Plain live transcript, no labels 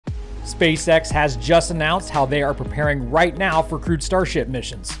SpaceX has just announced how they are preparing right now for crewed Starship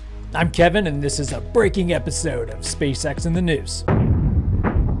missions. I'm Kevin, and this is a breaking episode of SpaceX in the News.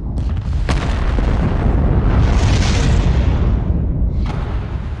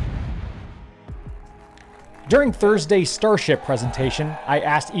 During Thursday's Starship presentation, I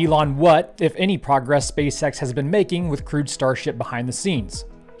asked Elon what, if any, progress SpaceX has been making with crewed Starship behind the scenes.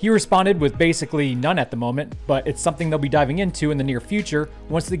 He responded with basically none at the moment, but it's something they'll be diving into in the near future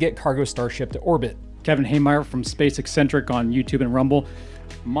once they get cargo Starship to orbit. Kevin Haymeyer from Space Eccentric on YouTube and Rumble.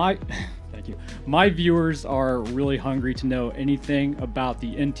 Thank you. My viewers are really hungry to know anything about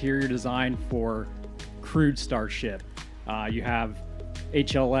the interior design for crewed Starship. You have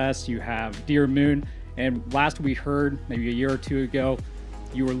HLS, you have Dear Moon, and last we heard, maybe a year or two ago,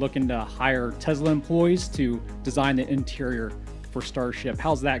 you were looking to hire Tesla employees to design the interior for Starship.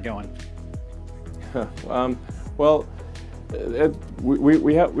 How's that going? We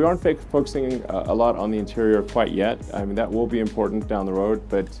aren't focusing a lot on the interior quite yet. I mean, that will be important down the road,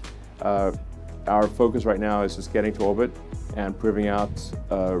 but our focus right now is just getting to orbit and proving out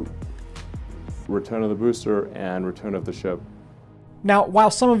return of the booster and return of the ship. Now,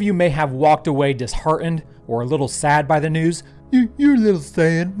 while some of you may have walked away disheartened or a little sad by the news, you're a little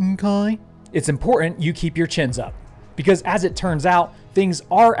sad, okay? It's important you keep your chins up. Because as it turns out, things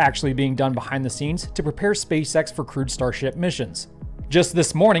are actually being done behind the scenes to prepare SpaceX for crewed Starship missions. Just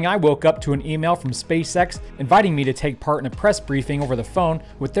this morning, I woke up to an email from SpaceX inviting me to take part in a press briefing over the phone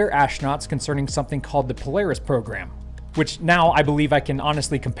with their astronauts concerning something called the Polaris Program, which now I believe I can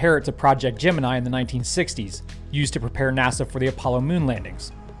honestly compare it to Project Gemini in the 1960s, used to prepare NASA for the Apollo moon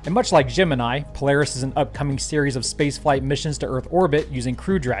landings. And much like Gemini, Polaris is an upcoming series of spaceflight missions to Earth orbit using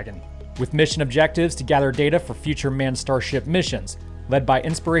Crew Dragon, with mission objectives to gather data for future manned Starship missions, led by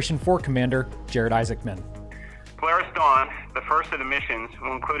Inspiration 4 Commander Jared Isaacman. Polaris Dawn, the first of the missions,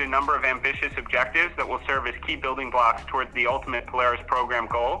 will include a number of ambitious objectives that will serve as key building blocks towards the ultimate Polaris Program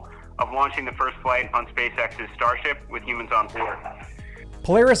goal of launching the first flight on SpaceX's Starship with humans on board.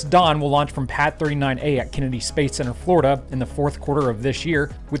 Polaris Dawn will launch from Pad 39A at Kennedy Space Center, Florida in the fourth quarter of this year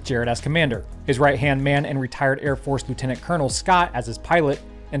with Jared as commander, his right-hand man and retired Air Force Lieutenant Colonel Scott as his pilot,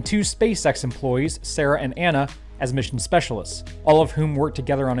 and two SpaceX employees, Sarah and Anna, as mission specialists, all of whom work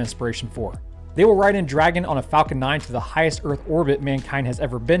together on Inspiration 4. They will ride in Dragon on a Falcon 9 to the highest Earth orbit mankind has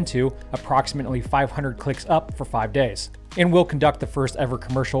ever been to, approximately 500 clicks up for 5 days, and will conduct the first ever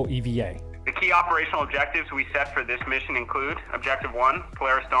commercial EVA. The key operational objectives we set for this mission include: Objective 1,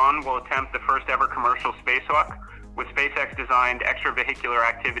 Polaris Dawn will attempt the first ever commercial spacewalk with SpaceX-designed extravehicular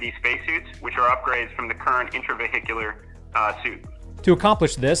activity spacesuits, which are upgrades from the current intravehicular suit. To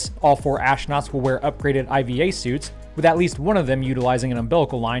accomplish this, all 4 astronauts will wear upgraded IVA suits, with at least one of them utilizing an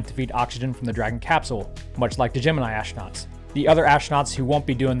umbilical line to feed oxygen from the Dragon capsule, much like the Gemini astronauts. The other astronauts who won't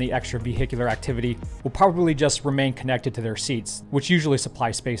be doing the extravehicular activity will probably just remain connected to their seats, which usually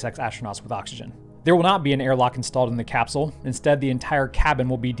supply SpaceX astronauts with oxygen. There will not be an airlock installed in the capsule. Instead, the entire cabin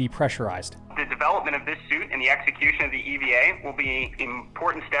will be depressurized. The development of this suit and the execution of the EVA will be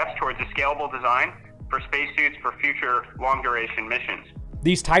important steps towards a scalable design for spacesuits for future long-duration missions.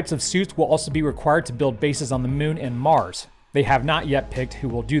 These types of suits will also be required to build bases on the Moon and Mars. They have not yet picked who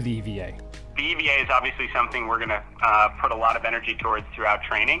will do the EVA. The EVA is obviously something we're going to put a lot of energy towards throughout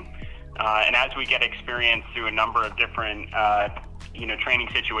training. And as we get experience through a number of different training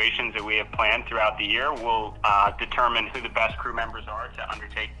situations that we have planned throughout the year, we'll determine who the best crew members are to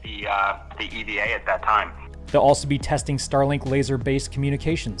undertake the EVA at that time. They'll also be testing Starlink laser-based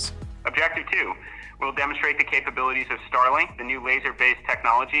communications. Objective 2. We'll demonstrate the capabilities of Starlink, the new laser-based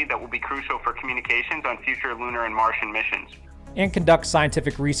technology that will be crucial for communications on future lunar and Martian missions. And conduct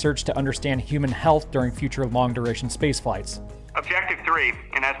scientific research to understand human health during future long-duration spaceflights. Objective 3,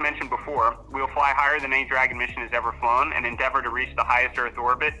 and as mentioned before, we will fly higher than any Dragon mission has ever flown and endeavor to reach the highest Earth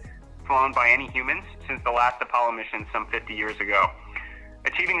orbit flown by any humans since the last Apollo mission some 50 years ago.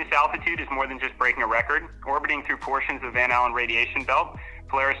 Achieving this altitude is more than just breaking a record. Orbiting through portions of the Van Allen radiation belt,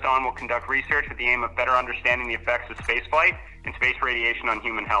 Polaris Dawn will conduct research with the aim of better understanding the effects of spaceflight and space radiation on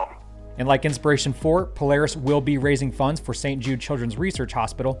human health. And like Inspiration 4, Polaris will be raising funds for St. Jude Children's Research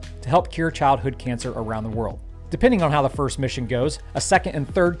Hospital to help cure childhood cancer around the world. Depending on how the first mission goes, a second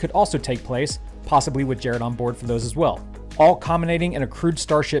and third could also take place, possibly with Jared on board for those as well, all culminating in a crewed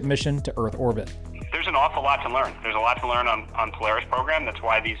Starship mission to Earth orbit. There's an awful lot to learn. There's a lot to learn on Polaris Program. That's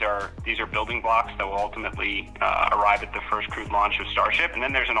why these are building blocks that will ultimately arrive at the first crewed launch of Starship. And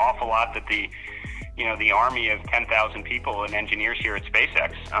then there's an awful lot that the army of 10,000 people and engineers here at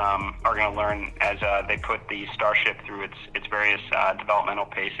SpaceX are going to learn as they put the Starship through its various developmental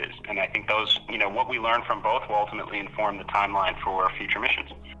paces. And I think those, what we learn from both will ultimately inform the timeline for future missions.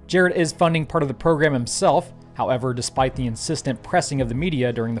 Jared is funding part of the program himself. However, despite the insistent pressing of the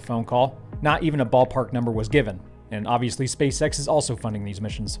media during the phone call, not even a ballpark number was given. And obviously SpaceX is also funding these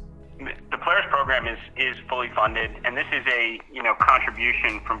missions. The Polaris program is fully funded, and this is a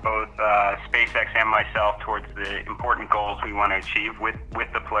contribution from both SpaceX and myself towards the important goals we want to achieve with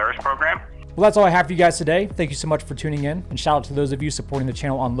the Polaris program. Well, that's all I have for you guys today. Thank you so much for tuning in, and shout out to those of you supporting the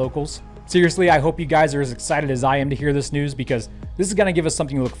channel on locals. Seriously, I hope you guys are as excited as I am to hear this news, because this is going to give us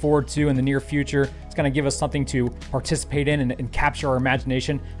something to look forward to in the near future. It's going to give us something to participate in and capture our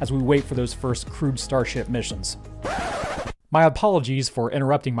imagination as we wait for those first crewed Starship missions. My apologies for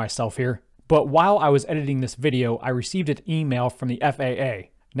interrupting myself here, but while I was editing this video, I received an email from the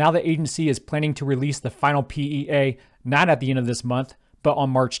FAA. Now the agency is planning to release the final PEA not at the end of this month, but on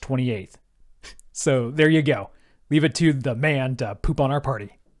March 28th. So there you go. Leave it to the man to poop on our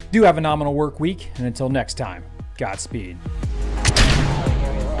party. Do have a phenomenal work week, and until next time, Godspeed.